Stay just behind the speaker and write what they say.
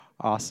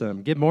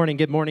Awesome. Good morning.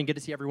 Good morning. Good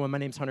to see everyone. My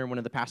name's Hunter. I'm one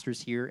of the pastors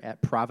here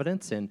at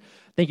Providence, and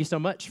thank you so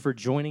much for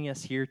joining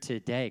us here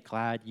today.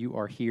 Glad you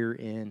are here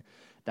in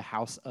the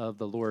house of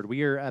the Lord.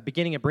 We are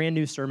beginning a brand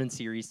new sermon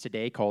series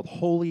today called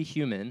Holy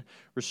Human,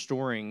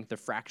 Restoring the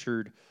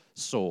Fractured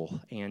Soul.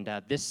 And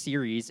this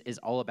series is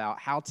all about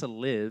how to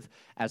live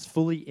as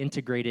fully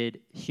integrated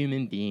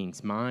human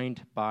beings,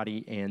 mind,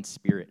 body, and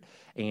spirit.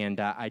 And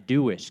I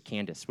do wish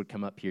Candace would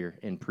come up here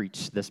and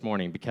preach this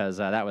morning because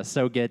that was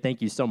so good.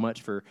 Thank you so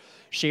much for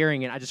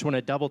sharing. And I just want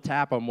to double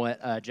tap on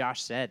what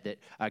Josh said,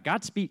 that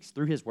God speaks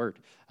through his word.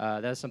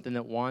 That is something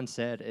that Juan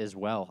said as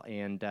well.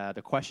 And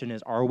the question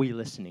is, are we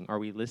listening? Are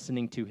we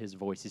listening to his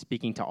voice? He's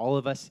speaking to all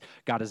of us.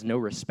 God is no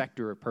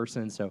respecter of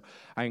persons. So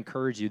I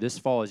encourage you this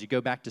fall, as you go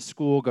back to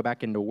school, go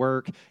back into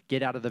work,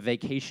 get out of the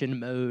vacation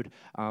mode,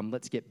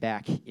 let's get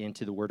back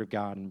into the word of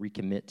God and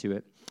recommit to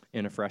it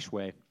in a fresh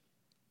way.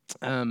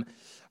 A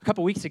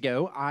couple weeks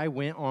ago, I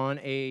went on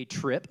a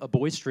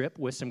boys' trip,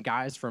 with some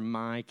guys from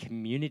my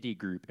community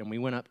group, and we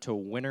went up to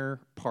Winter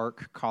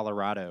Park,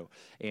 Colorado,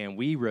 and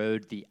we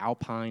rode the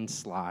Alpine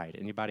Slide.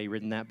 Anybody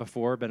ridden that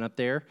before, been up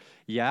there?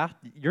 Yeah?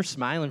 You're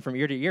smiling from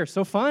ear to ear.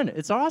 So fun.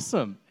 It's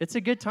awesome. It's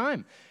a good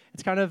time.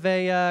 It's kind of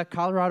a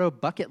Colorado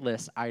bucket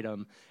list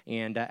item,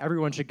 and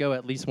everyone should go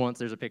at least once.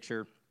 There's a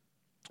picture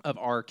of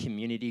our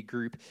community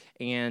group,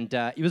 and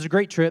it was a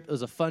great trip. It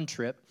was a fun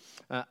trip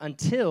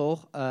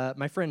until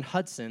my friend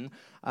Hudson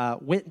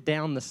went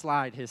down the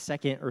slide his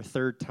second or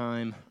third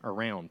time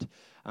around.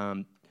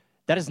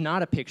 That is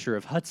not a picture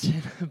of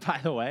Hudson, by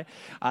the way.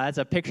 That's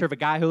a picture of a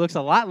guy who looks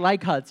a lot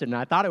like Hudson, and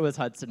I thought it was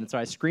Hudson, and so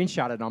I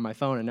screenshot it on my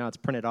phone, and now it's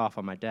printed off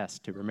on my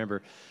desk to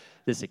remember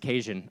this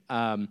occasion.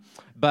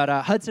 But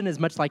Hudson is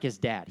much like his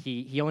dad.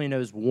 He only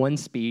knows one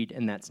speed,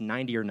 and that's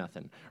 90 or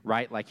nothing,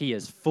 right? Like, he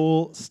is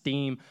full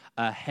steam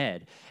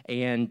ahead.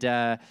 And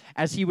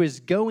as he was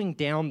going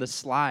down the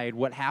slide,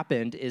 what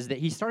happened is that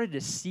he started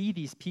to see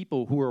these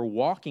people who were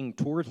walking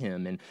toward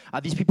him, and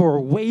these people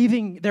were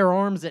waving their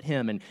arms at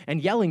him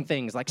and yelling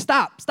things like,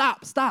 "Stop,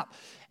 stop, stop."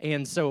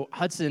 And so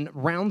Hudson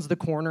rounds the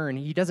corner, and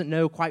he doesn't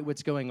know quite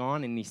what's going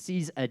on, and he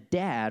sees a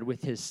dad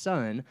with his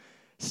son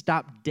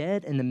stopped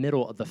dead in the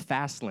middle of the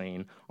fast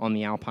lane on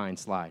the Alpine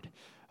Slide.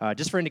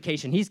 Just for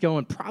indication, he's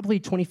going probably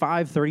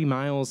 25, 30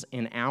 miles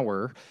an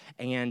hour,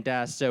 and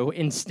so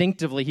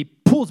instinctively he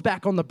pulls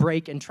back on the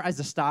brake and tries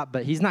to stop,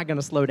 but he's not going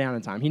to slow down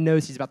in time. He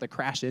knows he's about to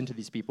crash into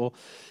these people,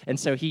 and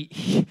so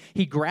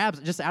he grabs,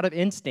 just out of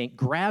instinct,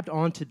 grabbed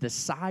onto the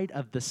side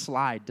of the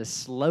slide to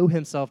slow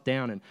himself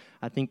down, and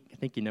I think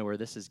you know where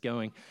this is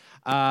going.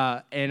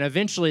 And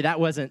eventually that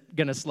wasn't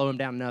going to slow him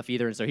down enough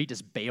either, and so he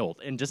just bailed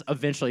and just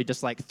eventually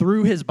just like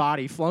flung his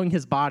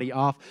body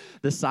off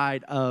the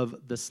side of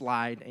the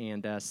slide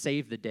and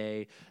saved the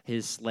day.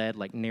 His sled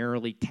like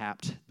narrowly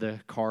tapped the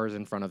cars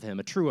in front of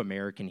him. A true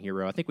American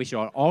hero. I think we should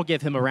all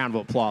give him a round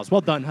of applause. Well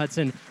done,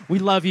 Hudson. We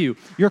love you.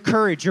 Your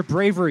courage, your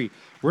bravery.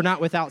 We're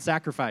not without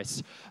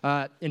sacrifice.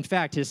 In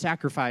fact, his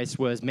sacrifice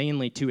was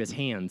mainly to his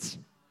hands.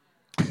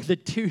 The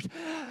dude,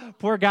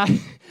 poor guy,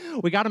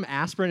 we got him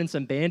aspirin and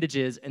some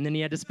bandages, and then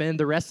he had to spend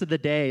the rest of the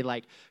day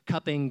like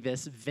cupping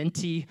this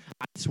venti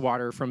ice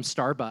water from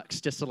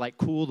Starbucks just to like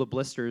cool the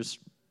blisters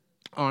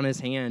on his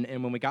hand.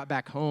 And when we got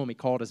back home, he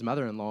called his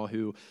mother-in-law,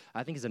 who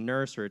I think is a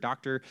nurse or a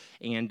doctor,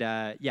 and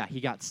he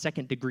got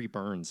second-degree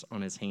burns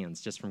on his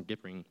hands just from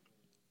gripping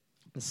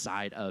the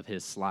side of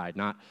his slide.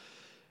 Not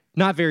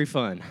very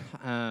fun.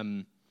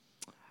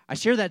 I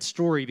share that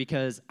story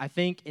because I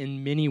think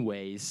in many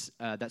ways,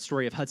 that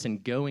story of Hudson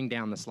going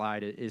down the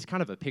slide is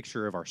kind of a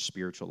picture of our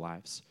spiritual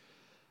lives.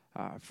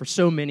 For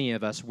so many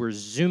of us, we're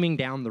zooming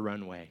down the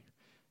runway,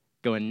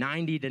 going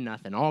 90 to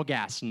nothing, all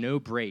gas, no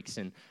brakes,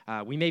 and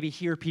we maybe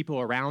hear people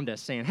around us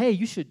saying, "Hey,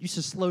 you should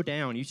slow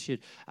down. You should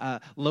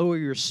lower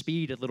your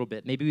speed a little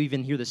bit." Maybe we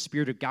even hear the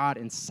Spirit of God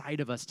inside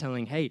of us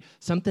telling, "Hey,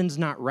 something's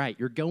not right.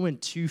 You're going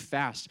too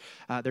fast."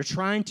 They're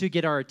trying to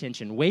get our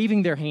attention,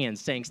 waving their hands,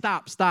 saying,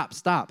 "Stop, stop,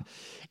 stop."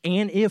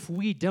 And if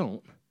we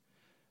don't,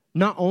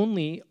 not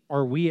only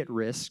are we at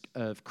risk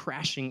of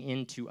crashing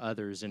into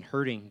others and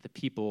hurting the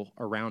people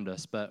around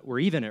us, but we're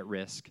even at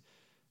risk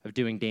of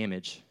doing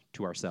damage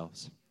to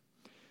ourselves.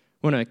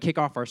 I want to kick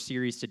off our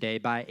series today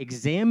by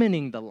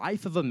examining the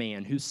life of a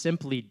man who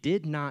simply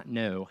did not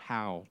know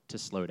how to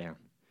slow down.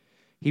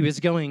 He was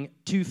going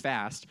too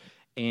fast,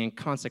 and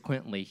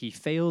consequently, he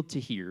failed to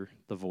hear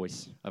the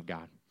voice of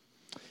God.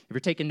 If you're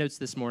taking notes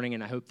this morning,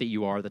 and I hope that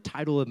you are, the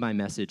title of my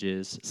message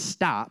is,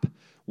 "Stop,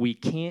 We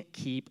Can't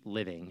Keep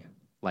Living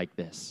Like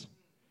This."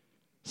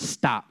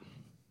 Stop.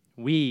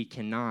 We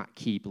cannot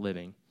keep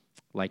living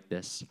like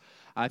this.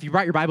 If you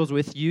brought your Bibles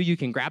with you, you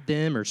can grab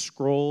them or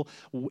scroll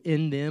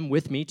in them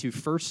with me to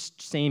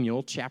 1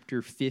 Samuel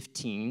chapter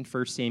 15.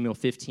 1 Samuel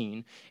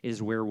 15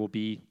 is where we'll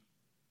be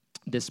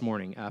this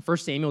morning.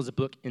 1 Samuel is a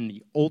book in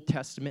the Old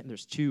Testament.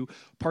 There's two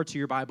parts of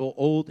your Bible,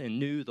 Old and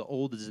New. The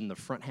Old is in the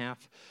front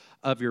half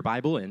of your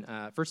Bible, and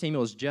 1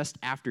 Samuel is just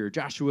after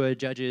Joshua,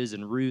 Judges,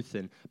 and Ruth,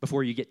 and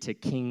before you get to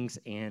Kings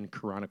and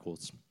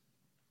Chronicles.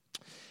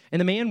 And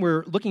the man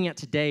we're looking at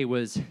today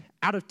was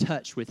out of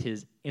touch with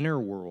his inner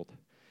world.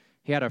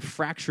 He had a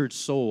fractured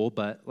soul,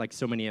 but like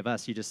so many of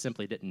us, he just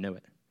simply didn't know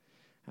it.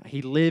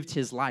 He lived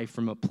his life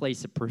from a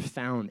place of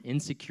profound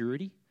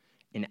insecurity,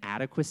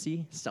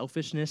 inadequacy,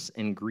 selfishness,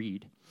 and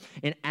greed.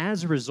 And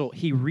as a result,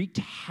 he wreaked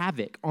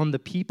havoc on the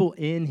people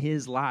in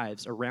his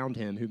lives around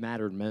him who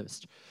mattered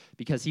most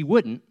because he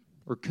wouldn't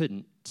or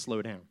couldn't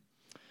slow down.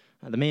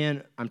 The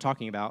man I'm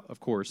talking about, of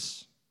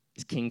course,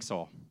 is King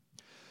Saul.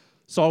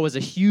 Saul was a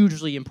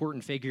hugely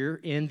important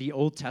figure in the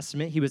Old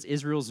Testament. He was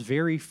Israel's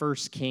very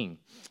first king.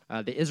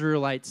 The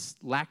Israelites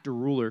lacked a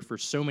ruler for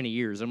so many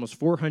years, almost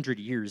 400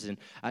 years. And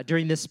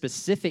during this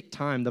specific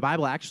time, the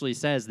Bible actually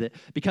says that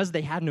because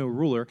they had no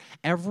ruler,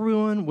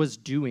 everyone was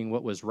doing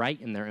what was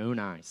right in their own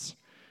eyes.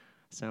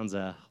 Sounds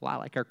a lot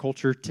like our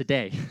culture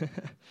today.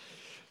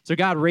 So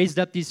God raised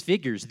up these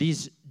figures,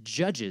 these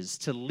judges,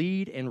 to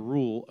lead and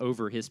rule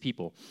over his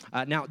people.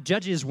 Now,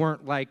 judges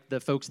weren't like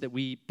the folks that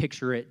we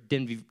picture at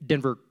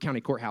Denver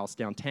County Courthouse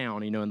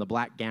downtown, in the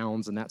black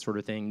gowns and that sort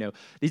of thing. No,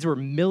 these were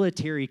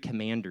military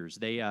commanders.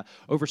 They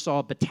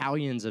oversaw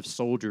battalions of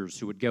soldiers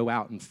who would go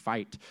out and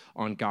fight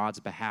on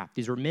God's behalf.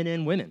 These were men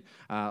and women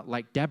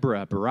like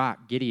Deborah,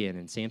 Barak, Gideon,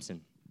 and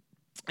Samson.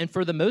 And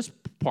for the most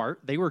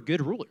part, they were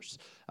good rulers.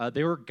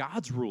 They were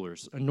God's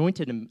rulers,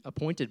 anointed and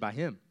appointed by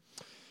him.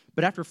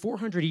 But after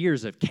 400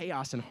 years of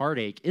chaos and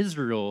heartache,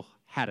 Israel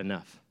had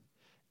enough.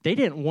 They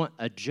didn't want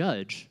a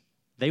judge.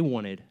 They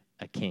wanted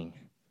a king.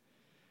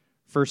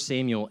 1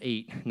 Samuel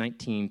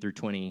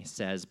 8:19-20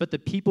 says, "But the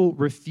people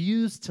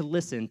refused to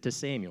listen to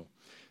Samuel,"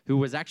 who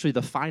was actually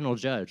the final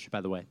judge, by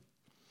the way.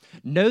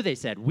 "No," they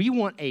said, "we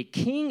want a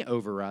king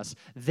over us.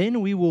 Then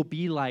we will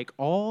be like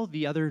all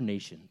the other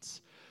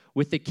nations,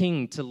 with the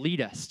king to lead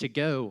us, to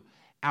go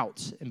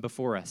out and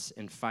before us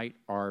and fight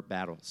our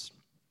battles."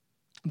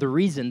 The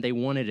reason they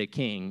wanted a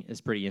king is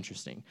pretty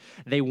interesting.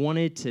 They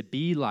wanted to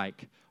be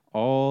like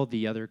all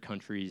the other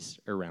countries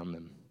around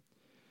them.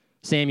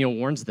 Samuel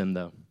warns them,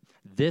 though,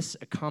 this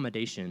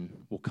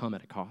accommodation will come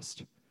at a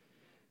cost.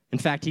 In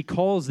fact, he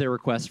calls their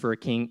request for a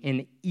king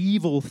an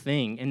evil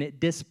thing, and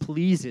it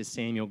displeases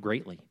Samuel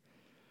greatly.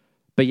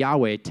 But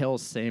Yahweh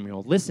tells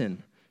Samuel,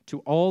 "Listen to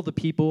all the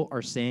people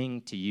are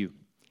saying to you.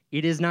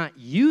 It is not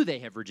you they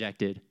have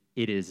rejected,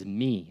 it is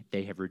me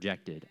they have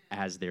rejected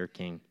as their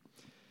king."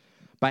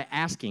 By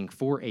asking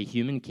for a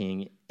human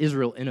king,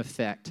 Israel, in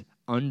effect,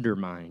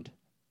 undermined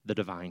the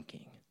divine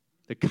king,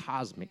 the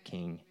cosmic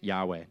king,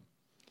 Yahweh.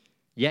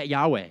 Yet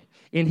Yahweh,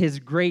 in his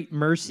great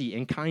mercy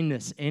and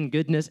kindness and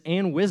goodness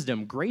and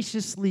wisdom,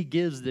 graciously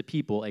gives the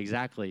people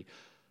exactly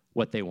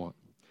what they want.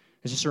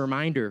 It's just a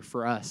reminder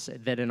for us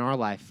that in our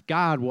life,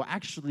 God will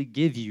actually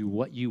give you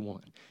what you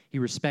want. He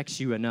respects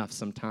you enough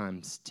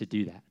sometimes to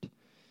do that.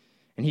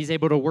 And he's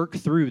able to work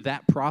through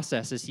that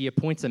process as he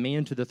appoints a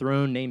man to the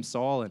throne named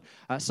Saul.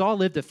 And Saul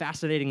lived a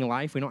fascinating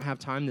life. We don't have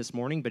time this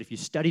morning, but if you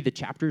study the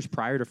chapters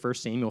prior to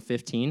 1 Samuel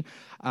 15,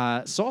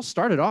 Saul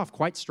started off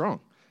quite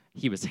strong.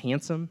 He was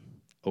handsome,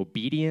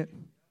 obedient,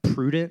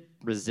 prudent,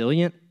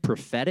 resilient,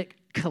 prophetic,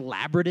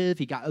 collaborative.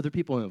 He got other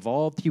people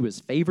involved. He was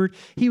favored.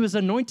 He was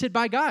anointed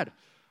by God.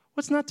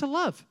 What's not to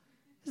love?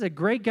 He's a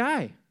great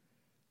guy.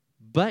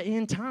 But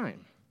in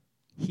time,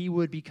 he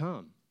would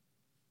become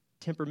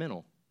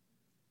temperamental,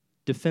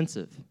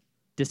 defensive,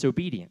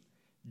 disobedient,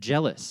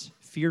 jealous,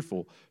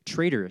 fearful,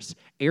 traitorous,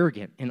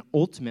 arrogant, and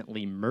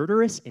ultimately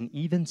murderous and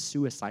even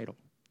suicidal.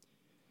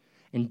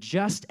 And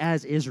just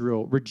as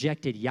Israel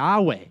rejected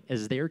Yahweh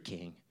as their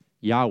king,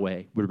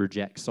 Yahweh would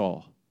reject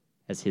Saul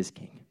as his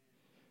king.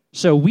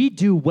 So we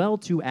do well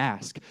to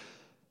ask,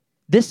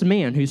 this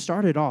man who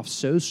started off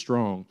so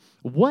strong,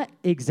 what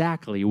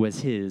exactly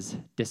was his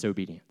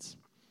disobedience?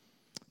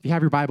 If you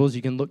have your Bibles,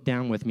 you can look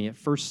down with me at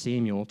 1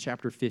 Samuel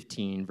chapter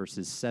 15,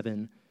 verses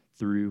 7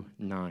 through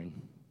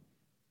 9.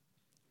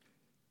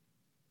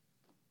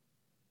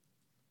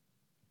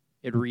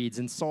 It reads,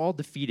 "And Saul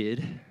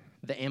defeated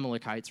the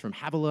Amalekites from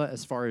Havilah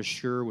as far as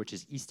Shur, which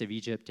is east of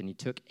Egypt, and he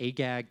took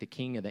Agag, the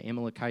king of the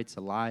Amalekites,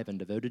 alive and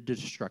devoted to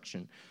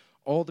destruction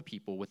all the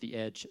people with the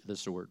edge of the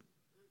sword.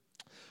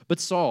 But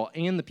Saul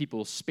and the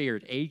people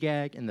spared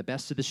Agag and the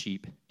best of the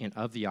sheep and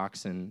of the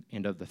oxen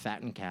and of the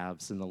fattened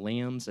calves and the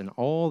lambs and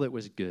all that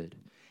was good,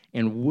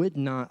 and would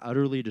not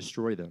utterly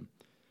destroy them.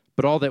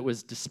 But all that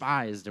was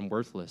despised and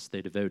worthless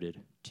they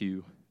devoted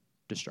to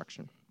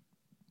destruction."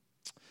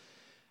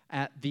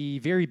 At the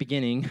very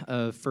beginning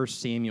of 1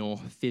 Samuel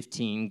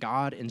 15,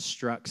 God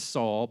instructs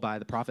Saul by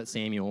the prophet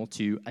Samuel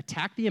to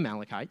attack the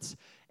Amalekites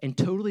and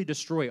totally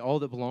destroy all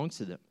that belongs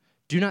to them.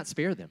 Do not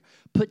spare them.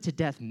 Put to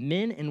death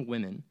men and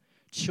women,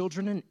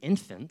 children and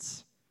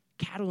infants,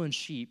 cattle and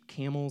sheep,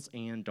 camels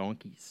and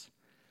donkeys.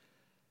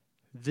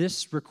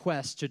 This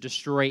request to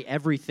destroy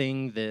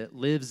everything that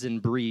lives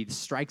and breathes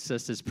strikes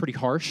us as pretty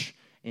harsh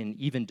and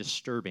even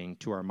disturbing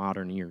to our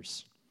modern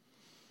ears.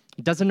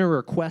 Doesn't a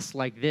request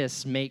like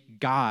this make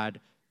God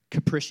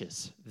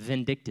capricious,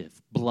 vindictive,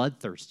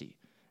 bloodthirsty,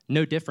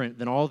 no different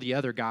than all the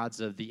other gods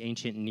of the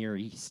ancient Near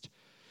East?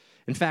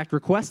 In fact,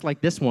 requests like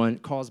this one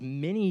cause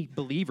many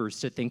believers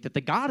to think that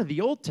the God of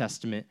the Old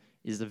Testament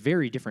is a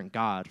very different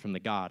God from the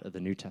God of the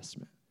New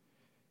Testament.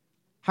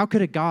 How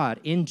could a God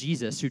in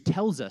Jesus who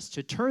tells us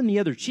to turn the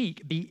other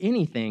cheek be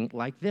anything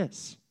like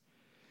this?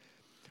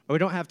 Well, we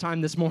don't have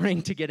time this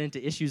morning to get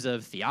into issues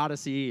of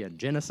theodicy and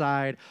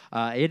genocide.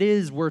 It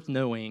is worth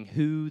knowing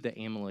who the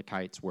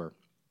Amalekites were.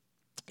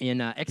 In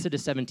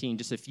Exodus 17,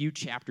 just a few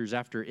chapters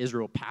after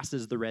Israel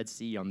passes the Red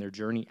Sea on their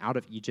journey out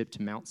of Egypt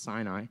to Mount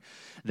Sinai,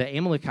 the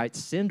Amalekites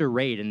send a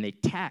raid and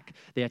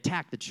they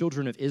attack the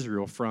children of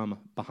Israel from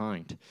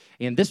behind.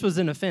 And this was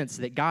an offense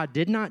that God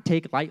did not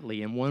take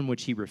lightly and one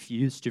which he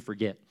refused to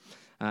forget.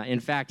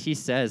 In fact, he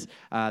says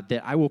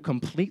that I will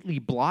completely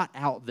blot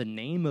out the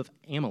name of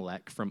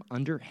Amalek from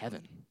under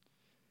heaven.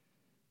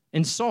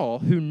 And Saul,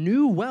 who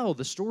knew well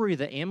the story of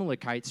the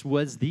Amalekites,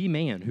 was the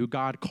man who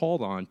God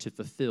called on to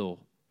fulfill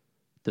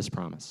this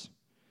promise.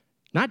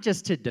 Not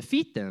just to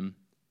defeat them,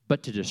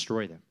 but to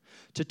destroy them,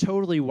 to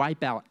totally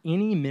wipe out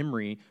any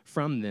memory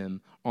from them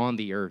on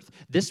the earth.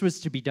 This was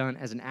to be done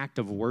as an act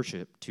of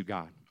worship to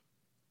God.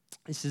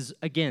 This is,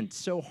 again,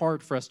 so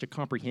hard for us to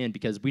comprehend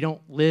because we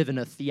don't live in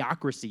a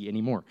theocracy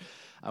anymore.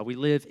 We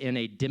live in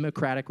a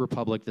democratic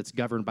republic that's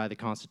governed by the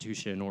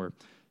Constitution, or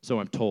so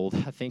I'm told.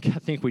 I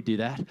think we do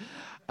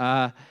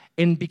that.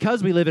 And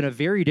because we live in a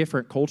very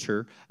different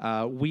culture,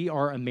 we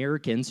are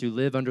Americans who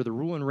live under the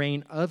rule and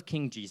reign of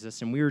King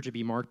Jesus, and we are to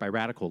be marked by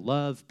radical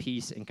love,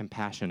 peace, and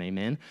compassion,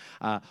 amen?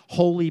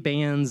 Holy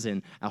bans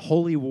and a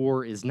holy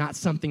war is not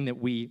something that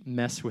we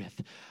mess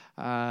with.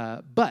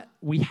 But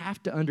we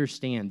have to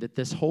understand that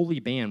this holy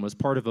ban was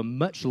part of a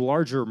much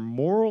larger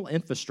moral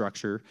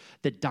infrastructure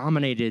that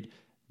dominated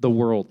the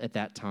world at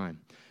that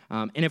time.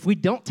 And if we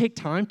don't take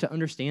time to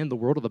understand the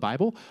world of the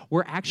Bible,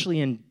 we're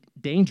actually in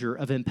danger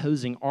of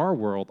imposing our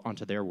world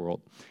onto their world.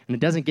 And it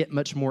doesn't get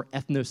much more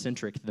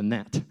ethnocentric than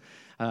that.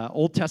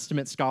 Old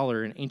Testament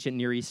scholar and ancient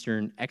Near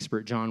Eastern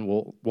expert John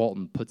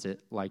Walton puts it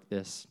like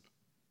this.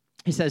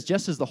 He says,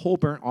 just as the whole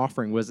burnt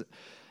offering was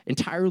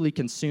entirely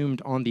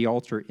consumed on the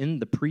altar in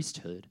the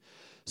priesthood,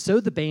 so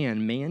the ban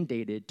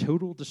mandated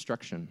total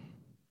destruction.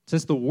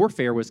 Since the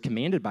warfare was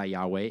commanded by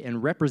Yahweh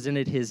and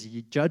represented his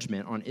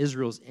judgment on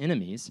Israel's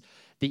enemies,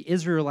 the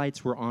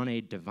Israelites were on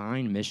a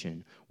divine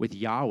mission with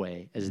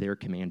Yahweh as their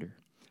commander.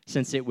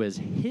 Since it was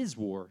his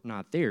war,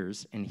 not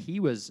theirs, and he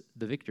was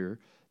the victor,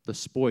 the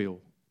spoil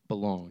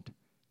belonged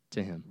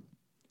to him.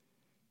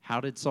 How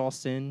did Saul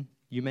sin,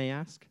 you may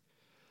ask?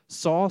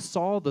 Saul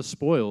saw the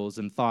spoils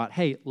and thought,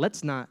 hey,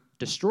 let's not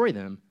destroy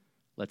them,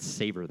 let's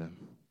savor them.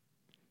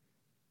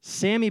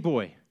 Sammy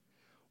boy,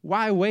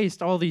 why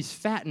waste all these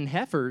fattened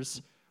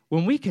heifers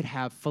when we could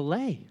have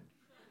filet?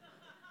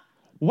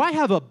 Why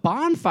have a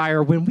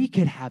bonfire when we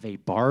could have a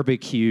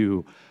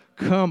barbecue?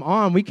 Come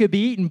on, we could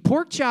be eating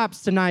pork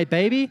chops tonight,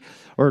 baby.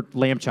 Or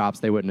lamb chops,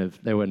 they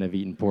wouldn't have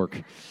eaten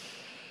pork.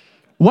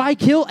 Why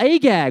kill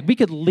Agag? We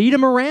could lead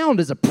him around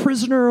as a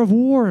prisoner of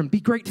war and be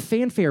great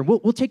fanfare.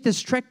 We'll take this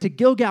trek to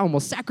Gilgal and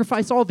we'll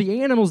sacrifice all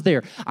the animals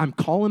there. I'm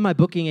calling my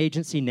booking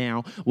agency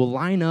now. We'll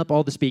line up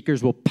all the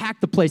speakers. We'll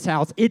pack the place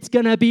out. It's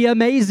going to be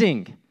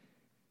amazing.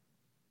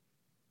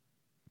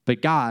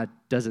 But God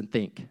doesn't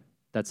think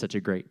that's such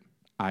a great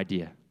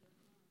idea.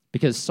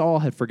 Because Saul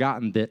had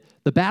forgotten that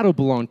the battle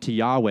belonged to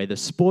Yahweh, the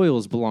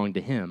spoils belonged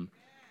to him,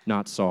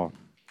 not Saul.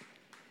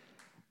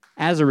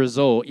 As a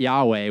result,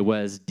 Yahweh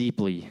was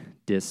deeply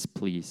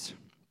displeased.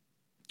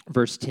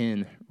 Verse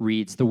 10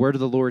 reads, the word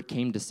of the Lord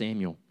came to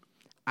Samuel.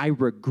 I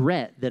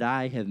regret that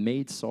I have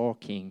made Saul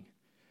king,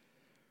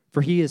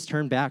 for he has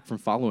turned back from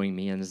following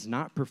me and has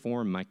not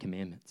performed my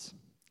commandments.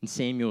 And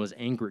Samuel was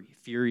angry,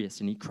 furious,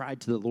 and he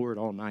cried to the Lord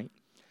all night.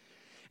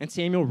 And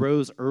Samuel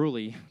rose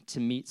early to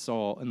meet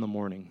Saul in the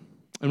morning.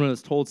 And when it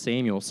was told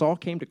Samuel, Saul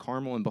came to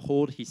Carmel, and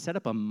behold, he set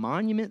up a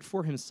monument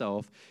for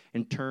himself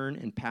and turned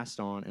and passed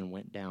on and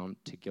went down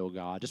to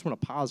Gilgal. I just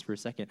want to pause for a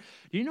second.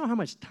 Do you know how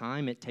much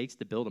time it takes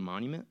to build a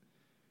monument?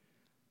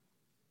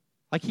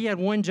 Like, he had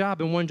one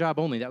job and one job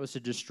only. That was to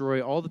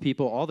destroy all the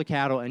people, all the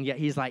cattle, and yet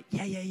he's like,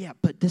 yeah,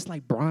 but this,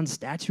 like, bronze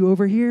statue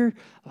over here,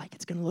 like,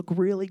 it's going to look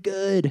really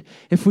good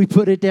if we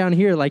put it down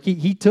here. Like,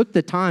 he took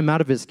the time out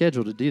of his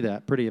schedule to do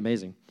that. Pretty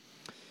amazing.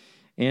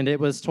 And it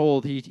was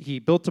told he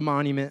built a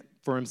monument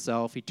for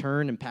himself. He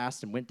turned and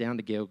passed and went down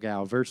to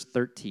Gilgal. Verse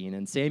 13,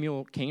 and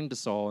Samuel came to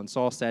Saul, and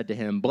Saul said to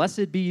him,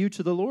 blessed be you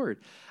to the Lord.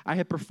 I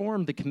have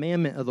performed the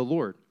commandment of the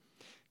Lord.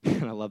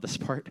 And I love this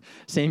part.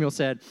 Samuel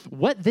said,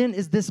 what then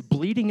is this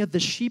bleating of the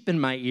sheep in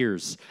my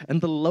ears and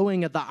the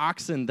lowing of the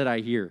oxen that I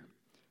hear?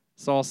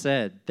 Saul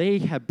said, they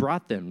have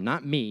brought them,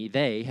 not me,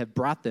 they have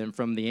brought them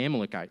from the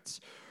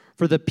Amalekites.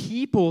 For the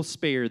people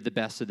spared the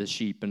best of the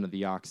sheep and of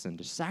the oxen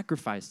to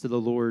sacrifice to the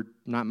Lord,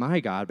 not my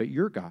God, but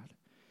your God.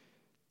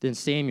 Then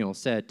Samuel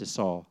said to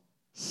Saul,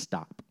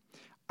 stop.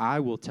 I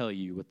will tell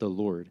you what the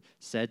Lord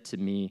said to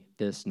me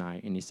this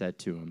night. And he said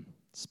to him,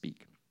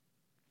 speak.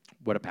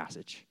 What a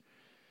passage.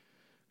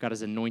 God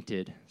has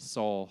anointed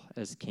Saul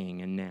as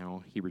king, and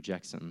now he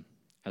rejects him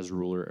as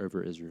ruler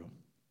over Israel.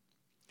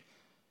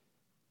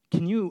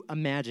 Can you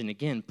imagine,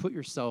 again, put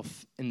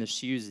yourself in the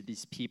shoes of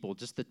these people,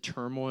 just the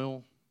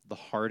turmoil, the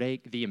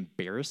heartache, the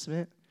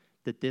embarrassment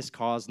that this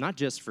caused, not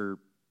just for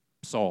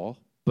Saul,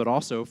 but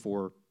also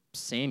for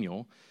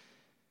Samuel.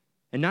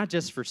 And not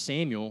just for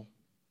Samuel,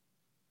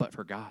 but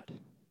for God.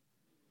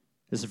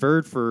 This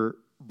verb for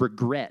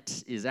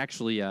regret is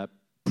actually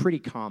pretty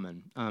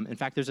common. In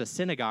fact, there's a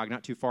synagogue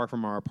not too far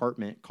from our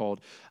apartment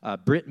called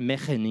Brit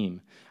Mechanim,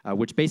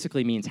 which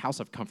basically means house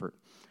of comfort.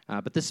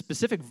 But this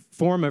specific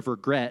form of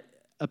regret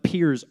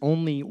appears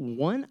only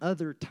one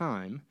other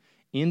time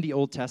in the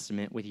Old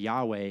Testament with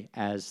Yahweh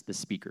as the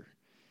speaker.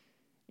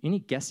 Any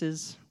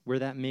guesses where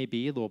that may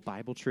be? A little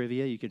Bible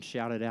trivia, you can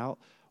shout it out.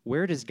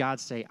 Where does God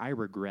say, I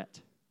regret?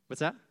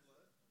 What's that?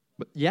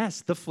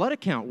 Yes, the flood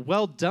account.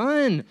 Well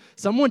done.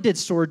 Someone did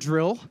sword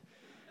drill.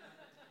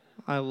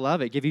 I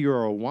love it. Give you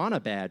your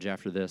Awana badge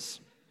after this.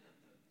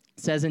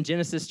 It says in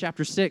Genesis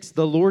chapter 6,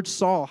 the Lord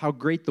saw how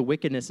great the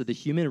wickedness of the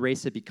human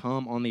race had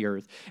become on the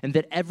earth, and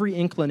that every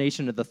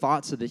inclination of the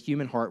thoughts of the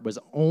human heart was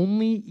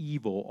only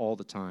evil all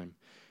the time.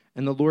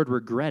 And the Lord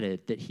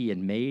regretted that he had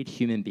made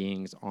human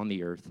beings on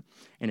the earth,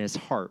 and his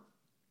heart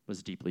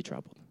was deeply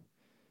troubled.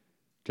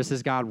 Just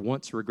as God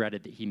once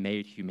regretted that he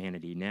made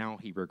humanity, now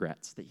he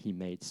regrets that he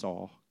made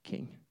Saul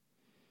king.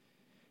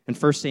 In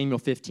 1 Samuel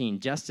 15,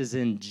 just as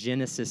in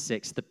Genesis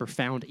 6, the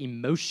profound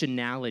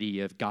emotionality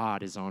of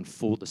God is on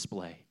full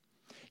display.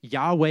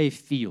 Yahweh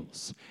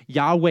feels,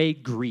 Yahweh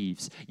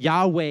grieves,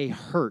 Yahweh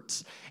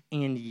hurts,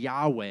 and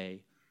Yahweh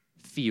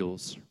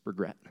feels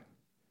regret.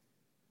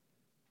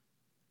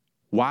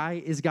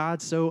 Why is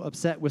God so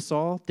upset with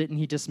Saul? Didn't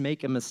he just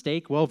make a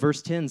mistake? Well,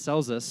 verse 10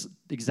 tells us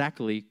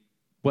exactly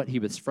what he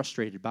was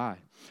frustrated by. It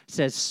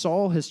says,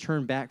 Saul has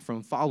turned back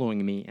from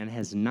following me and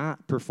has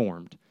not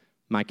performed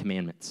my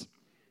commandments.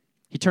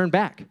 He turned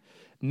back,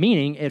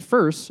 meaning at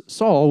first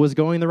Saul was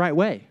going the right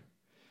way.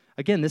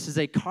 Again, this is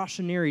a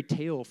cautionary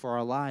tale for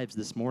our lives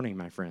this morning,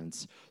 my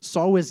friends.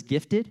 Saul was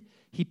gifted.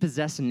 He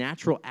possessed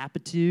natural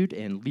aptitude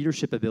and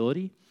leadership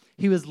ability.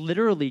 He was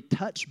literally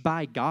touched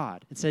by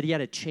God. It said he had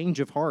a change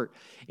of heart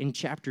in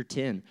chapter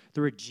 10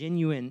 through a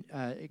genuine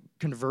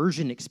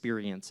conversion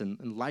experience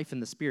and life in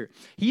the Spirit.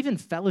 He even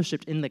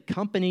fellowshiped in the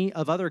company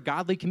of other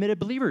godly, committed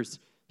believers.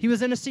 He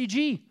was in a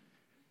CG.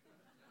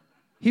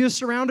 He was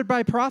surrounded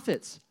by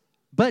prophets.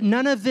 But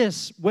none of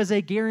this was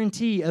a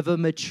guarantee of a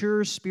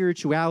mature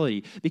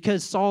spirituality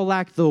because Saul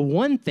lacked the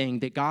one thing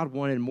that God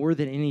wanted more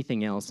than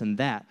anything else, and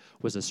that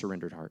was a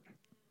surrendered heart.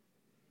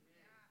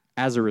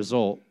 As a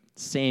result,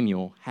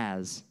 Samuel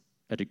has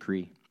a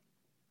decree.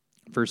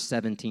 Verse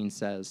 17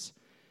 says,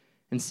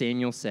 and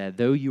Samuel said,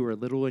 though you are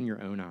little in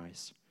your own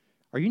eyes,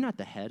 are you not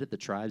the head of the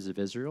tribes of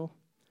Israel?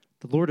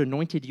 The Lord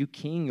anointed you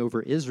king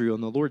over Israel,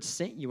 and the Lord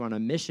sent you on a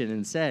mission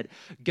and said,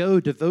 go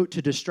devote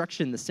to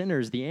destruction the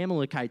sinners, the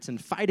Amalekites, and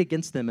fight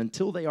against them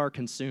until they are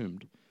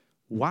consumed.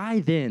 Why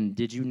then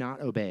did you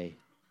not obey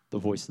the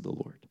voice of the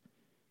Lord?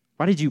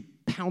 Why did you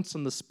pounce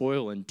on the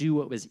spoil and do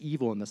what was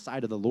evil in the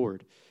sight of the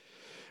Lord?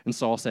 And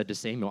Saul said to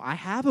Samuel, I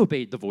have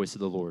obeyed the voice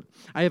of the Lord.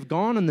 I have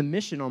gone on the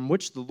mission on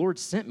which the Lord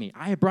sent me.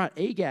 I have brought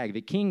Agag,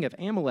 the king of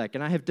Amalek,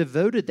 and I have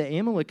devoted the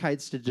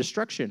Amalekites to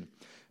destruction.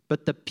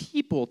 But the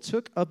people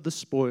took of the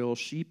spoil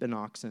sheep and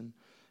oxen,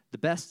 the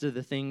best of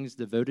the things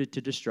devoted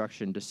to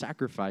destruction, to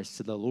sacrifice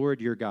to the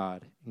Lord your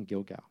God in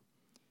Gilgal.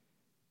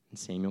 And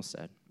Samuel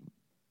said,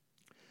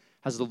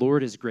 has the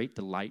Lord his great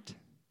delight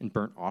in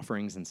burnt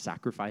offerings and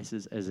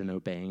sacrifices as in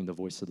obeying the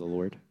voice of the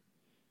Lord?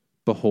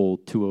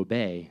 Behold, to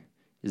obey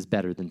is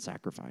better than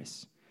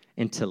sacrifice,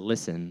 and to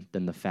listen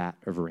than the fat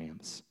of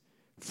rams.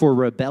 For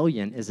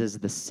rebellion is as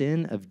the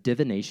sin of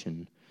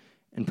divination,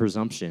 and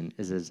presumption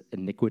is as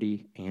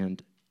iniquity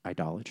and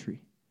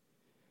idolatry.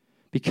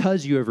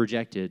 Because you have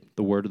rejected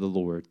the word of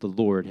the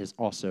Lord has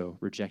also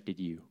rejected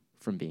you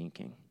from being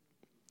king.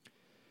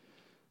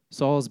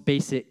 Saul's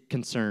basic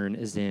concern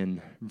is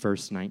in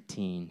verse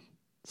 19.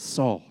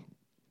 Saul,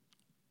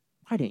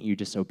 why didn't you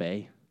just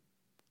obey?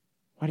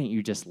 Why didn't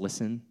you just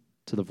listen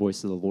to the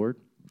voice of the Lord?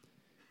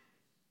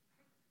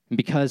 And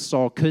because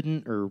Saul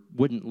couldn't or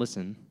wouldn't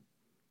listen,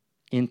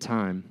 in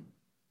time,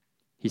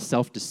 he's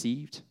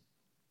self-deceived,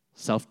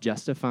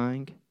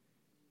 self-justifying,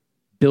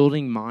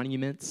 building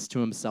monuments to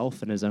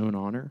himself in his own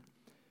honor,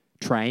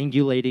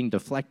 triangulating,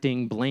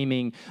 deflecting,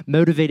 blaming,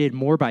 motivated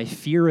more by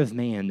fear of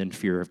man than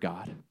fear of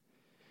God,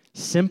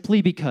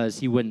 simply because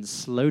he wouldn't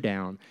slow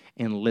down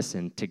and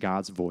listen to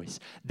God's voice.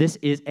 This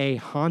is a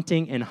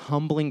haunting and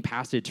humbling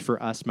passage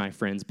for us, my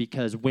friends,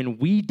 because when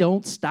we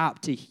don't stop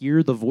to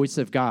hear the voice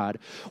of God,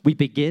 we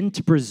begin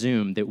to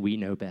presume that we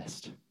know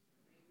best. Amen.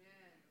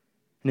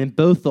 And in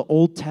both the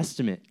Old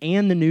Testament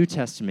and the New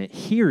Testament,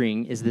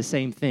 hearing is the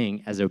same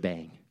thing as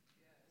obeying.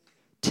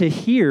 To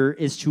hear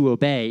is to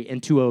obey,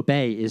 and to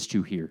obey is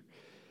to hear.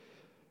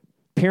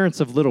 Parents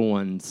of little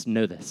ones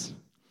know this.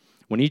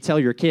 When you tell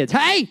your kids,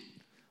 hey,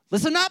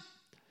 listen up,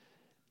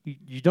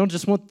 you don't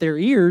just want their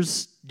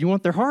ears, you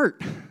want their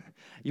heart.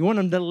 You want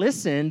them to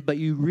listen, but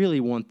you really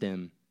want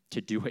them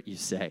to do what you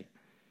say.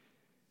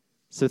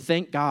 So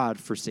thank God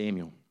for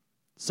Samuel,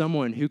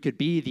 someone who could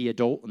be the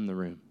adult in the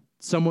room,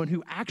 someone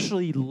who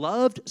actually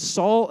loved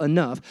Saul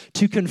enough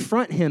to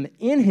confront him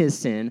in his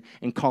sin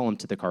and call him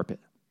to the carpet.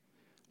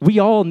 We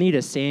all need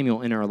a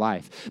Samuel in our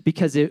life,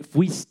 because if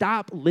we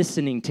stop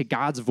listening to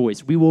God's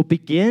voice, we will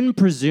begin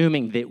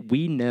presuming that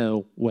we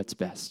know what's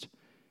best.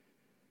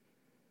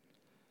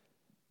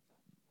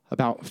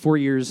 About 4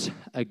 years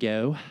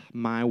ago,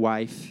 my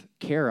wife,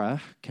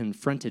 Kara,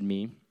 confronted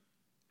me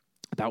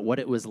about what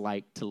it was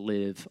like to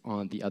live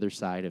on the other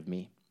side of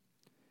me.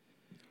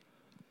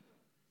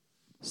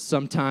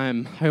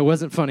 It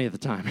wasn't funny at the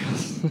time.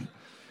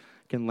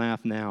 I can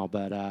laugh now,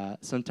 but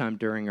sometime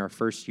during our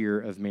first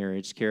year of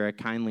marriage, Kara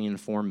kindly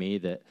informed me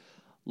that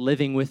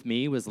living with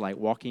me was like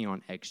walking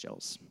on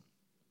eggshells.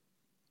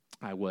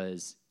 I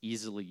was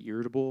easily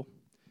irritable,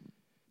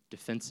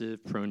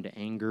 defensive, prone to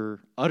anger,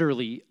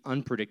 utterly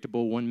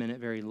unpredictable. 1 minute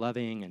very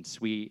loving and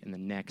sweet, and the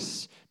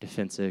next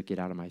defensive, get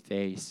out of my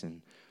face.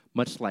 And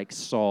much like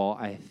Saul,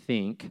 I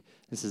think,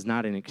 this is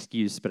not an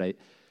excuse, but I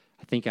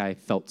think I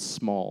felt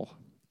small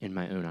in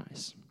my own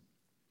eyes.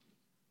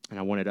 And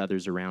I wanted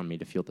others around me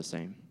to feel the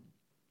same.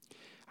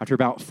 After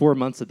about 4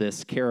 months of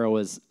this, Kara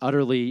was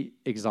utterly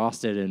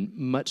exhausted, and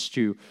much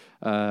to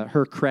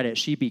her credit,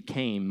 she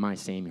became my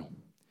Samuel.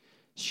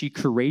 She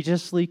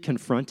courageously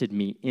confronted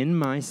me in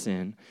my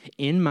sin,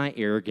 in my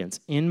arrogance,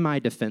 in my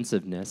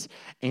defensiveness,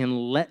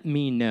 and let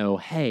me know,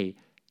 hey,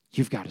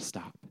 you've got to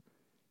stop.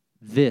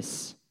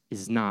 This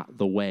is not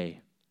the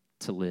way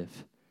to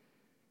live.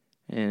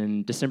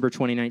 And December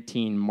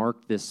 2019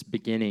 marked this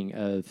beginning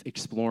of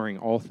exploring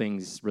all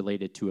things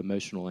related to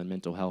emotional and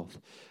mental health.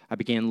 I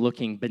began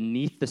looking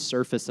beneath the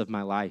surface of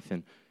my life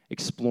and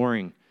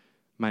exploring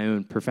my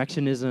own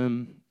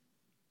perfectionism,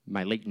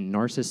 my latent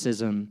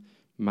narcissism,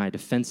 my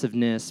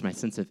defensiveness, my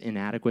sense of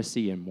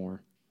inadequacy, and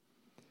more.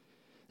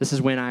 This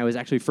is when I was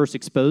actually first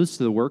exposed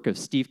to the work of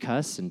Steve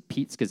Cuss and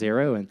Pete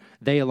Scazzaro, and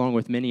they, along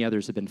with many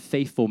others, have been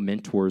faithful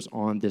mentors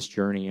on this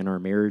journey in our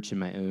marriage and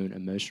my own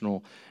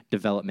emotional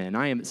development. And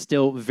I am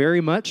still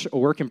very much a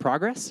work in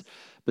progress,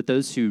 but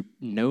those who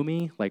know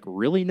me, like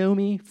really know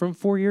me from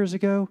 4 years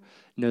ago,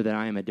 know that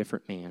I am a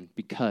different man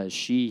because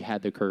she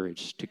had the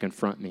courage to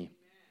confront me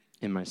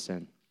in my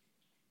sin.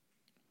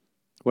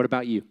 What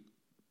about you?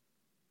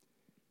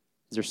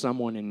 Is there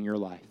someone in your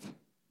life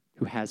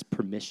who has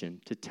permission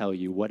to tell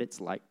you what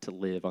it's like to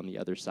live on the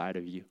other side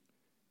of you?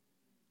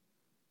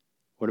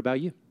 What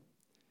about you?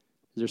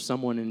 Is there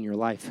someone in your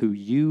life who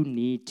you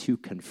need to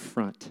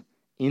confront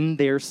in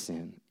their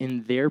sin,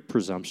 in their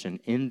presumption,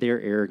 in their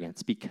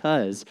arrogance?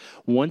 Because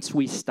once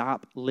we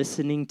stop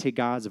listening to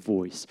God's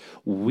voice,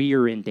 we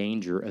are in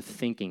danger of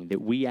thinking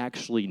that we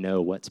actually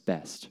know what's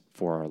best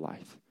for our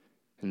life.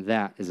 And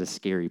that is a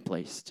scary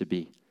place to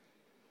be.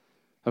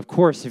 Of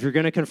course, if you're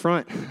going to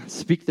confront,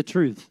 speak the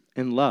truth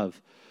in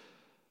love.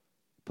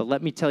 But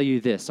let me tell you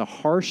this, a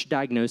harsh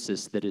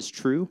diagnosis that is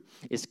true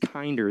is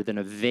kinder than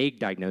a vague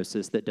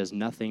diagnosis that does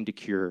nothing to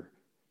cure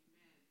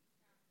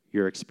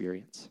your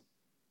experience.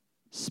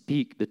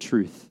 Speak the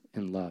truth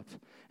in love.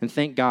 And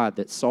thank God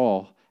that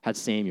Saul had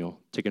Samuel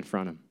to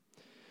confront him.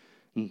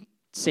 And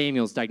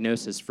Samuel's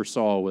diagnosis for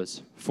Saul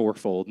was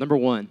fourfold. Number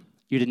one,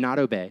 you did not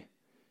obey.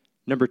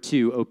 Number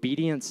two,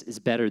 obedience is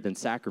better than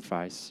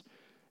sacrifice.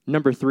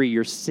 Number three,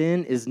 your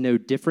sin is no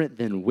different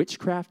than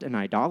witchcraft and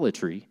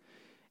idolatry.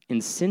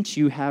 And since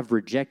you have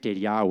rejected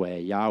Yahweh,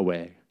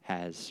 Yahweh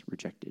has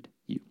rejected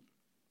you.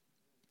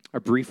 A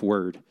brief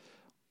word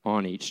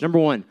on each. Number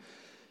one,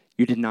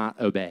 you did not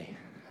obey.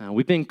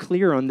 We've been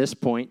clear on this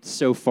point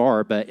so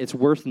far, but it's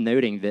worth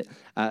noting that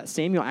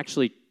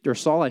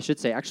Saul,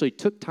 actually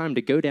took time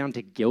to go down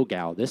to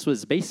Gilgal. This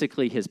was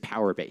basically his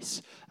power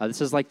base. This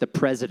is like the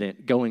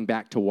president going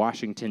back to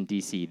Washington,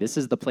 D.C. This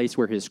is the place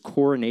where his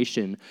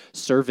coronation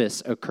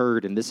service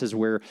occurred, and this is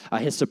where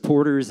his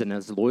supporters and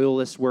his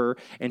loyalists were.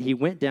 And he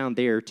went down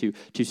there to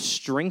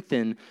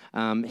strengthen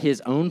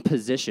his own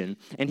position,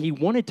 and he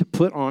wanted to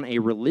put on a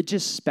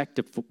religious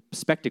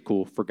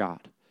spectacle for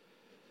God.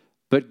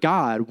 But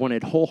God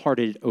wanted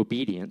wholehearted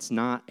obedience,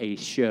 not a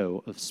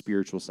show of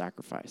spiritual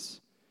sacrifice.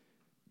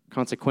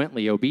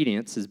 Consequently,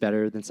 obedience is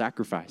better than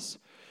sacrifice.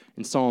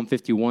 In Psalm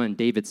 51,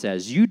 David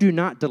says, "You do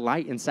not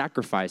delight in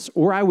sacrifice,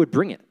 or I would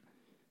bring it.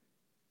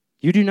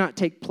 You do not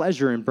take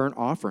pleasure in burnt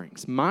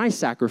offerings. My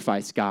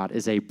sacrifice, God,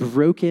 is a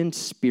broken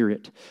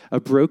spirit,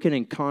 a broken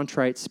and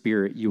contrite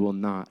spirit you will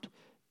not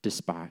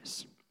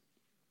despise."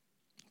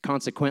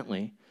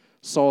 Consequently,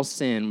 Saul's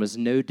sin was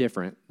no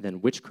different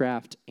than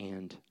witchcraft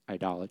and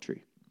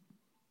idolatry.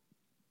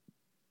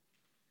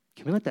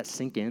 Can we let that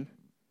sink in?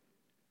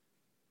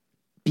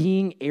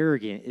 Being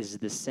arrogant is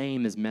the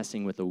same as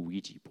messing with a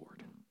Ouija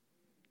board.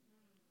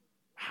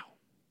 Wow.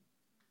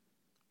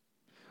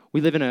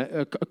 We live in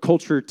a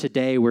culture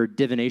today where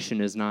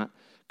divination is not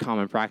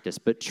common practice,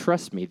 but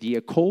trust me, the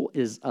occult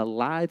is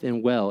alive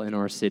and well in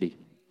our city.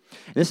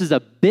 And this is a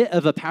bit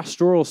of a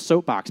pastoral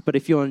soapbox, but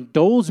if you'll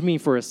indulge me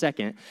for a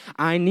second,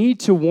 I need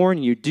to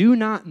warn you, do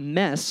not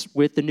mess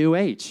with the new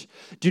age.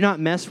 Do not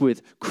mess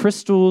with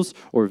crystals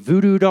or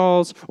voodoo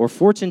dolls or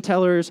fortune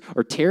tellers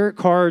or tarot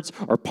cards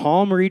or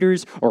palm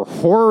readers or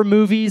horror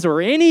movies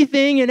or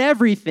anything and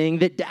everything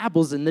that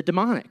dabbles in the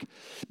demonic.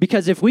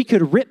 Because if we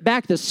could rip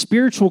back the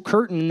spiritual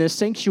curtain in this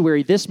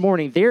sanctuary this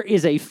morning, there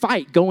is a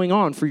fight going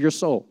on for your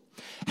soul.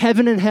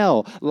 Heaven and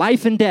hell,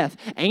 life and death,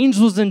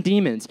 angels and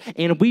demons,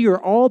 and we are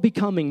all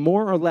becoming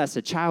more or less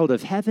a child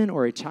of heaven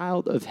or a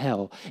child of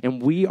hell,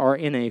 and we are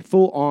in a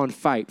full-on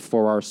fight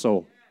for our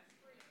soul.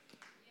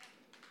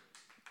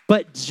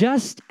 But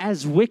just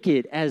as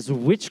wicked as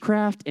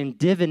witchcraft and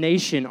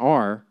divination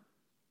are,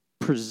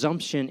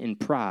 presumption and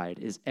pride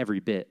is every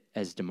bit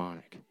as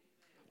demonic.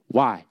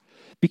 Why?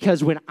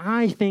 Because when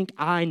I think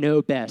I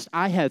know best,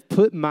 I have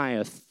put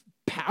my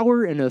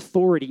power and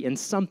authority in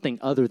something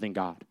other than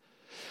God.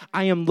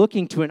 I am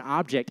looking to an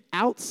object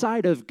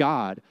outside of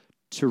God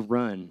to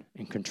run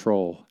and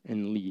control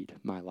and lead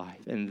my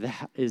life. And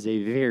that is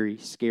a very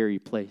scary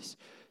place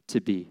to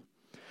be.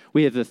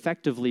 We have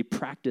effectively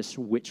practiced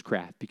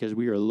witchcraft because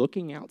we are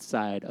looking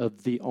outside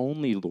of the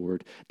only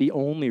Lord, the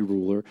only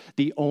ruler,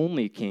 the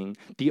only king,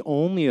 the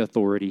only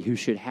authority who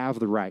should have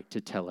the right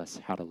to tell us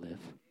how to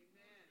live.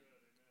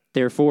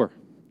 Therefore,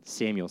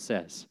 Samuel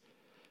says,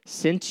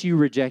 since you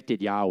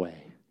rejected Yahweh,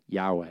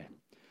 Yahweh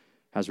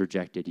has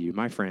rejected you.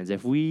 My friends,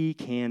 if we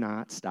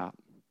cannot stop,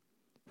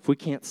 if we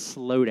can't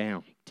slow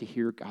down to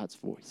hear God's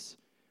voice,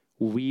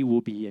 we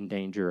will be in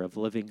danger of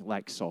living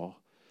like Saul,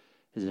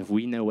 as if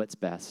we know what's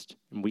best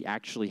and we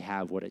actually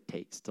have what it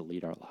takes to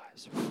lead our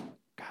lives.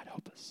 God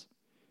help us.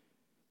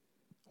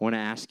 I want to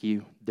ask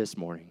you this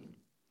morning,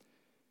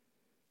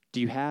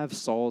 do you have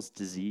Saul's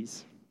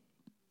disease?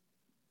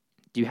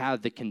 Do you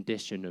have the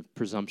condition of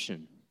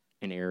presumption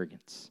and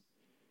arrogance?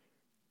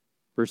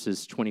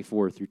 Verses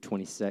 24 through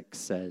 26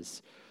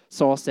 says,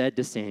 Saul said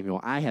to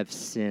Samuel, I have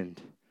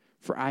sinned,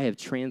 for I have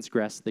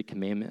transgressed the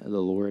commandment of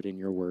the Lord in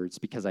your words,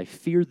 because I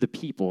feared the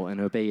people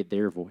and obeyed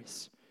their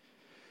voice.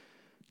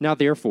 Now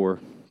therefore,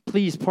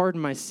 please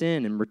pardon my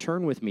sin and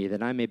return with me,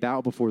 that I may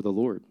bow before the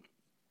Lord.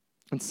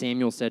 And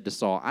Samuel said to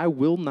Saul, I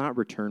will not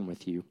return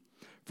with you,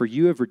 for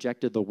you have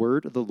rejected the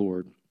word of the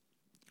Lord,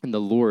 and the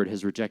Lord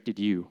has rejected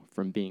you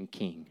from being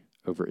king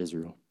over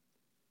Israel.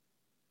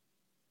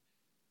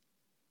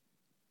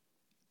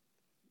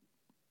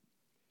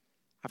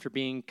 After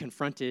being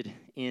confronted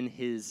in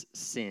his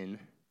sin,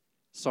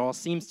 Saul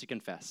seems to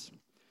confess,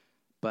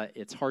 but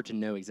it's hard to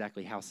know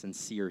exactly how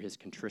sincere his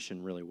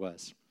contrition really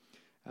was.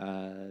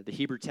 The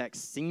Hebrew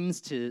text seems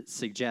to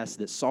suggest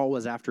that Saul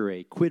was after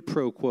a quid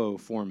pro quo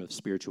form of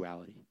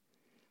spirituality.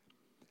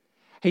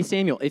 Hey,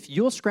 Samuel, if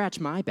you'll scratch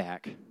my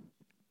back,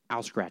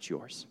 I'll scratch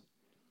yours.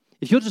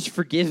 If you'll just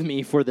forgive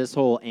me for this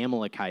whole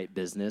Amalekite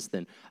business,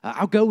 then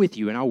I'll go with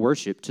you and I'll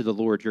worship to the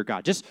Lord your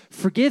God. Just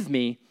forgive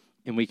me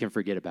and we can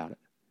forget about it.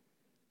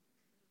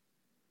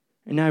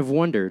 And I've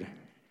wondered,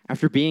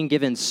 after being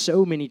given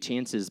so many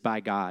chances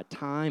by God,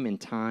 time and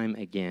time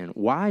again,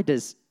 why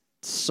does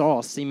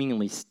Saul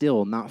seemingly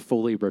still not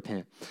fully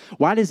repent?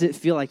 Why does it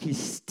feel like he's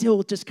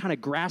still just kind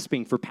of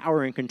grasping for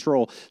power and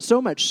control?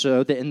 So much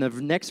so that in the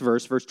next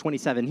verse, verse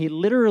 27, he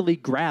literally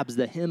grabs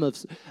the hem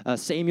of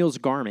Samuel's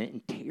garment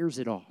and tears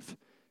it off.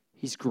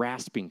 He's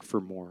grasping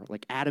for more,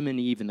 like Adam and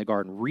Eve in the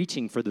garden,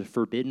 reaching for the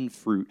forbidden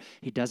fruit.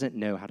 He doesn't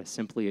know how to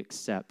simply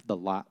accept the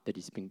lot that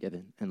he's been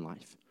given in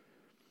life.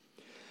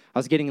 I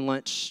was getting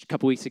lunch a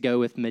couple weeks ago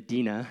with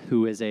Medina,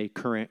 who is a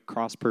current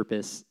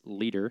cross-purpose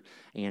leader,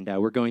 and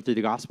we're going through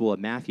the Gospel of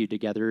Matthew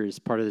together as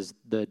part of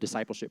the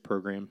discipleship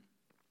program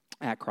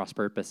at Cross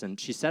Purpose, and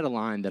she said a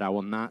line that I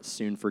will not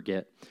soon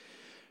forget.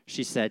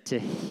 She said, to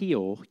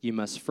heal, you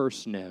must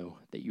first know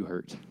that you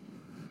hurt.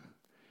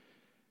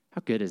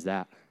 How good is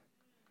that?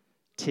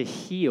 To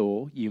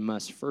heal, you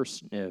must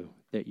first know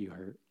that you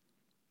hurt.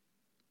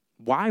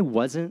 Why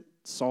wasn't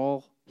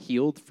Saul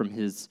healed from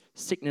his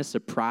sickness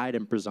of pride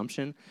and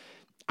presumption?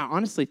 I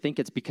honestly think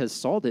it's because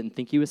Saul didn't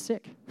think he was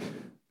sick.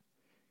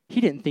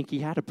 He didn't think he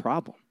had a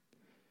problem.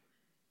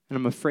 And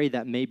I'm afraid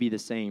that may be the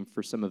same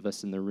for some of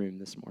us in the room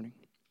this morning.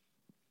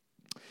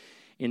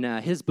 In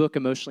his book,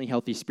 Emotionally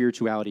Healthy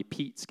Spirituality,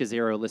 Pete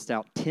Scazzero lists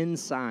out 10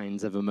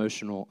 signs of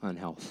emotional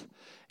unhealth.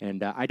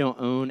 And I don't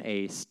own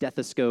a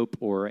stethoscope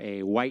or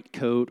a white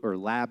coat or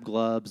lab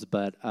gloves,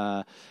 but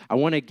I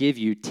want to give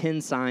you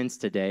 10 signs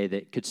today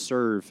that could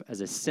serve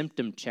as a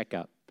symptom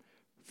checkup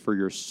for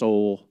your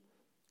soul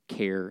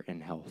care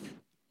and health.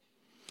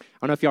 I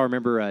don't know if y'all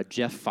remember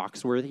Jeff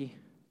Foxworthy.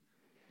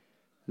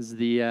 This is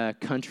the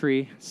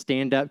country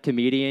stand-up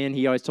comedian.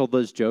 He always told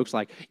those jokes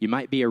like, you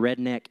might be a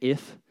redneck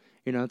if...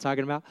 You know what I'm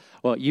talking about?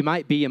 Well, you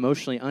might be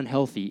emotionally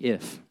unhealthy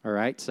if, all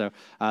right? So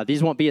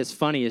these won't be as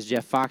funny as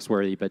Jeff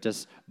Foxworthy, but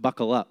just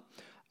buckle up.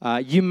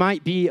 You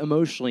might be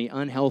emotionally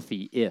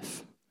unhealthy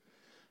if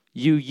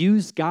you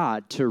use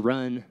God to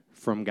run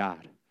from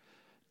God.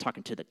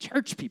 Talking to the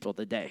church people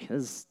today.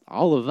 This is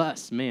all of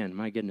us, man,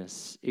 my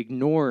goodness.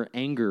 Ignore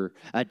anger,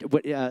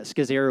 what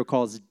Scazzero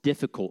calls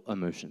difficult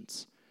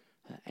emotions.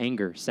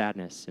 anger,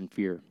 sadness, and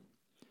fear.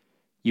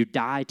 You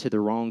die to the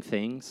wrong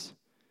things.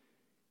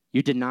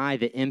 You deny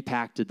the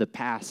impact of the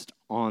past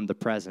on the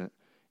present.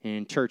 And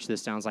in church,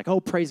 this sounds like, oh,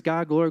 praise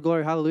God, glory,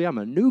 glory, hallelujah. I'm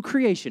a new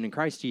creation in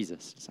Christ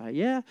Jesus. It's like,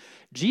 yeah,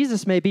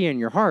 Jesus may be in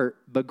your heart,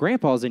 but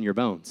grandpa's in your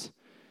bones.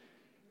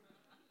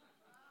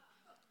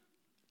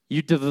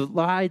 You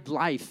divide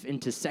life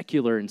into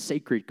secular and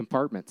sacred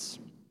compartments.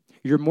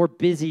 You're more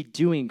busy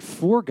doing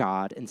for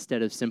God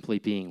instead of simply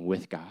being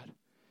with God.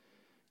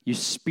 You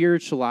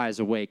spiritualize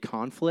away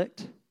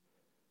conflict.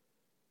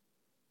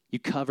 You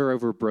cover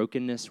over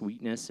brokenness,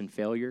 weakness, and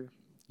failure.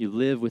 You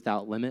live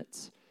without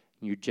limits,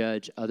 and you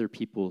judge other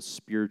people's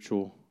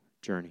spiritual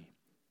journey.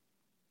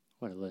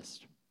 What a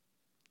list.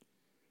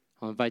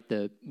 I'll invite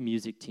the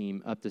music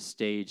team up the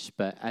stage,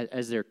 but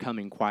as they're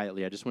coming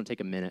quietly, I just want to take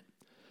a minute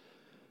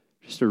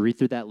just to read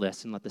through that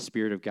list and let the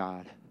Spirit of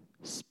God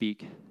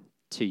speak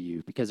to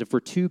you. Because if we're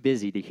too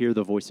busy to hear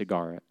the voice of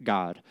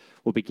God,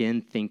 we'll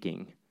begin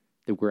thinking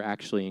that we're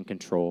actually in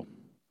control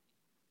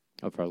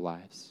of our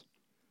lives.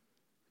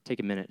 Take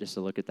a minute just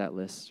to look at that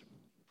list.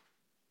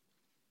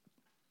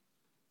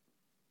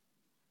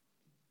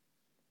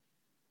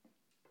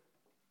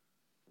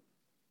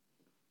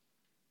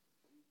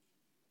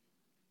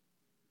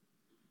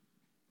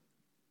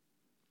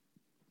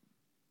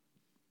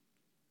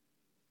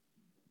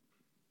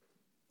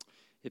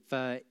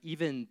 If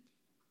even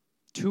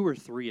 2 or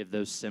 3 of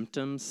those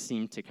symptoms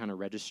seem to kind of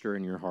register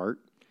in your heart,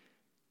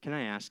 can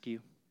I ask you,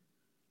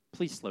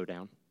 please slow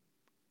down.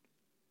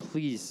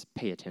 Please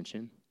pay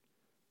attention.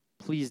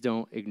 Please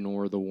don't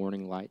ignore the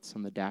warning lights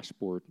on the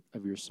dashboard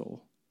of your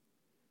soul.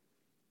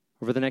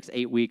 Over the next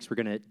 8 weeks, we're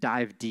going to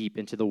dive deep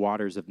into the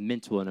waters of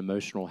mental and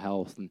emotional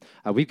health. And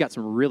we've got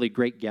some really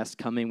great guests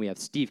coming. We have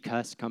Steve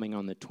Cuss coming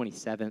on the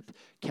 27th.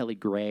 Kelly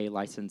Gray,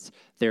 licensed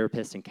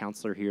therapist and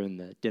counselor here in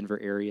the Denver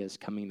area, is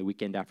coming the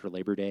weekend after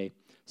Labor Day,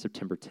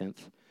 September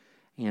 10th.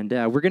 And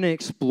we're going to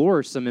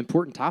explore some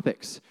important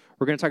topics.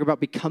 We're going to talk about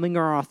becoming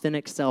our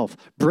authentic self,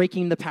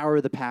 breaking the power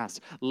of the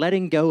past,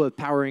 letting go of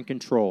power and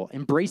control,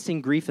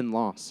 embracing grief and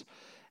loss.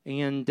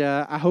 And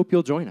I hope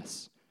you'll join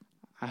us.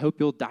 I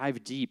hope you'll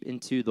dive deep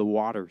into the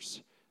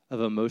waters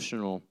of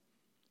emotional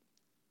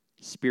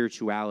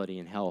spirituality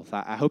and health.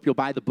 I hope you'll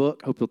buy the book.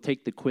 I hope you'll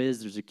take the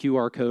quiz. There's a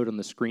QR code on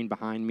the screen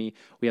behind me.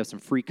 We have some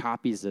free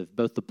copies of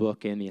both the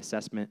book and the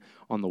assessment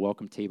on the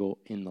welcome table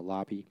in the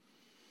lobby.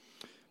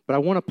 But I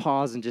want to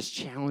pause and just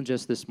challenge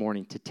us this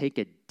morning to take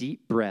a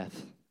deep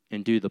breath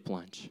and do the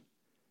plunge.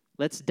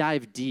 Let's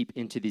dive deep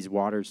into these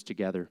waters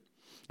together.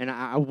 And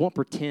I won't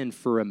pretend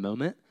for a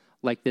moment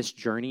like this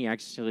journey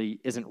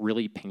actually isn't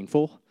really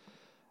painful.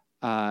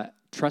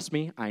 Trust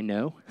me, I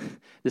know.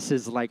 This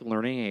is like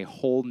learning a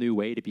whole new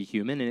way to be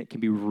human, and it can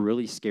be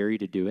really scary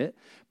to do it.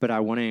 But I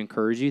want to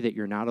encourage you that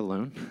you're not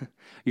alone.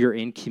 You're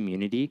in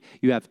community.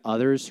 You have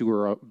others who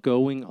are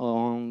going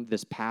along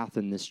this path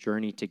and this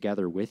journey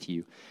together with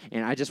you.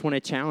 And I just want to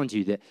challenge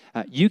you that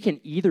you can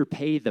either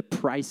pay the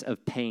price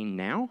of pain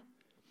now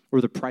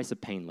or the price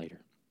of pain later.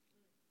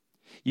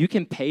 You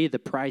can pay the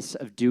price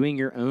of doing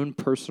your own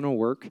personal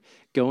work,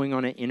 going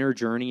on an inner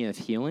journey of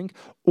healing,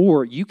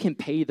 or you can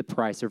pay the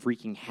price of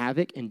wreaking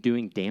havoc and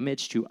doing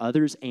damage to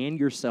others and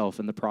yourself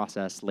in the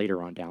process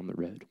later on down the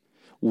road.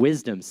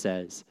 Wisdom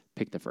says,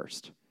 pick the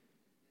first.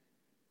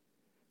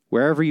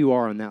 Wherever you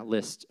are on that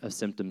list of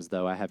symptoms,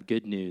 though, I have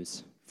good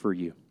news for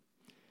you.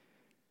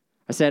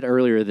 I said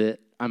earlier that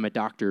I'm a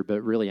doctor,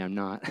 but really I'm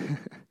not.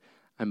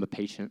 I'm a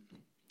patient.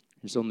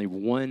 There's only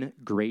one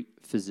great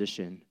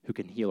physician who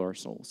can heal our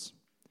souls.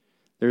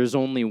 There is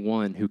only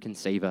one who can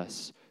save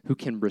us, who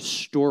can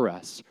restore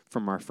us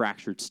from our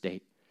fractured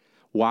state.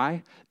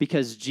 Why?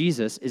 Because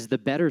Jesus is the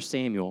better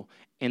Samuel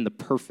and the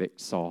perfect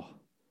Saul.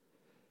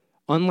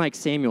 Unlike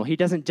Samuel, he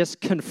doesn't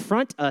just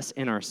confront us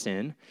in our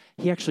sin,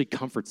 he actually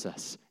comforts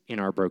us in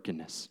our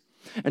brokenness.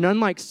 And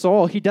unlike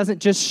Saul, he doesn't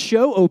just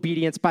show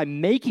obedience by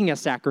making a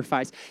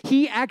sacrifice,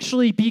 he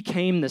actually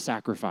became the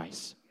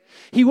sacrifice.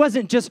 He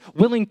wasn't just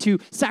willing to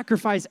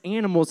sacrifice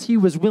animals. He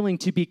was willing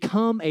to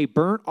become a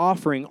burnt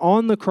offering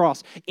on the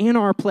cross in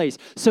our place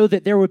so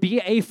that there would be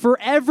a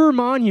forever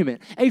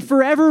monument, a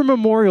forever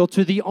memorial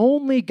to the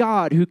only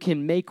God who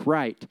can make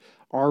right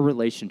our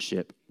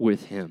relationship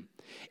with him.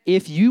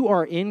 If you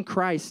are in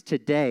Christ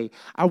today,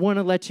 I want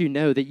to let you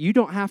know that you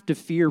don't have to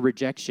fear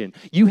rejection.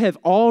 You have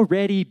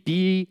already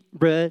been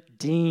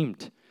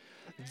redeemed.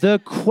 The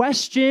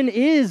question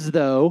is,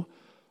 though,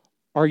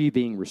 are you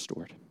being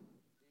restored?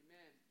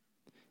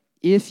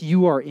 If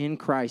you are in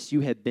Christ,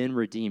 you have been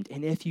redeemed.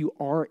 And if you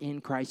are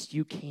in Christ,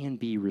 you can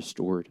be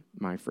restored,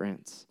 my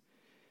friends.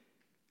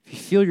 If you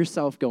feel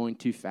yourself going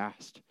too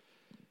fast,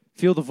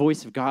 feel the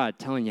voice of God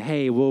telling you,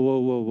 hey,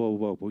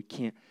 whoa,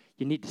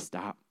 you need to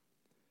stop.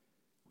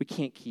 We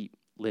can't keep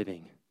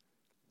living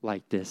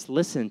like this.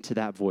 Listen to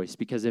that voice,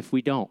 because if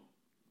we don't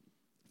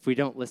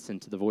listen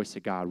to the voice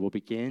of God, we'll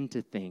begin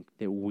to think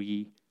that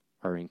we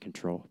are in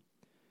control.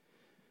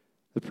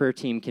 The prayer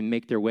team can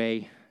make their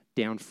way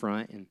down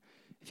front, and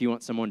if you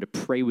want someone to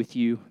pray with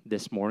you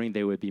this morning,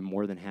 they would be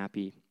more than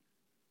happy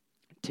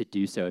to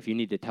do so. If you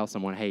need to tell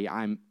someone, hey,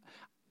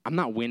 I'm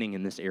not winning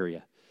in this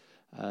area.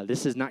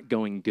 This is not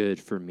going good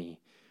for me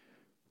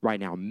right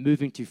now. I'm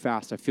moving too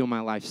fast. I feel my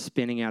life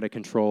spinning out of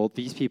control.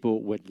 These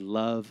people would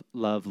love,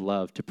 love,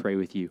 love to pray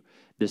with you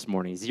this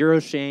morning. Zero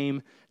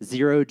shame,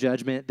 zero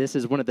judgment. This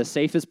is one of the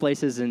safest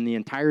places in the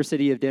entire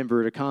city of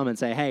Denver to come and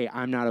say, hey,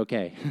 I'm not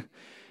okay.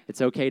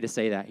 It's okay to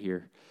say that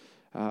here.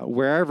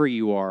 Wherever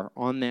you are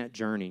on that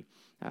journey,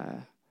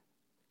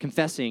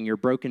 confessing your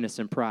brokenness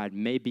and pride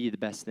may be the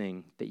best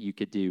thing that you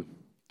could do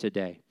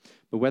today.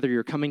 But whether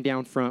you're coming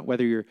down front,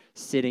 whether you're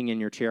sitting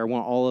in your chair, I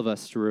want all of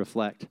us to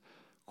reflect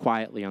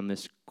quietly on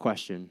this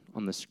question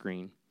on the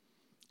screen.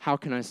 How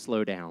can I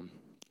slow down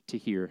to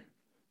hear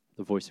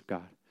the voice of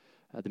God?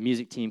 The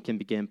music team can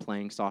begin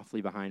playing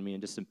softly behind me.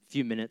 In just a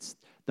few minutes,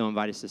 they'll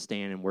invite us to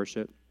stand and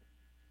worship.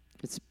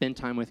 It's spend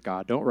time with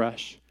God. Don't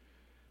rush.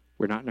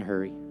 We're not in a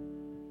hurry.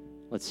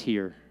 Let's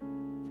hear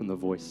from the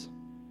voice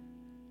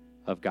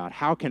of God.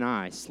 How can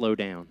I slow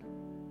down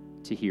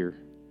to hear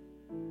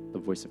the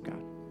voice of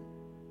God?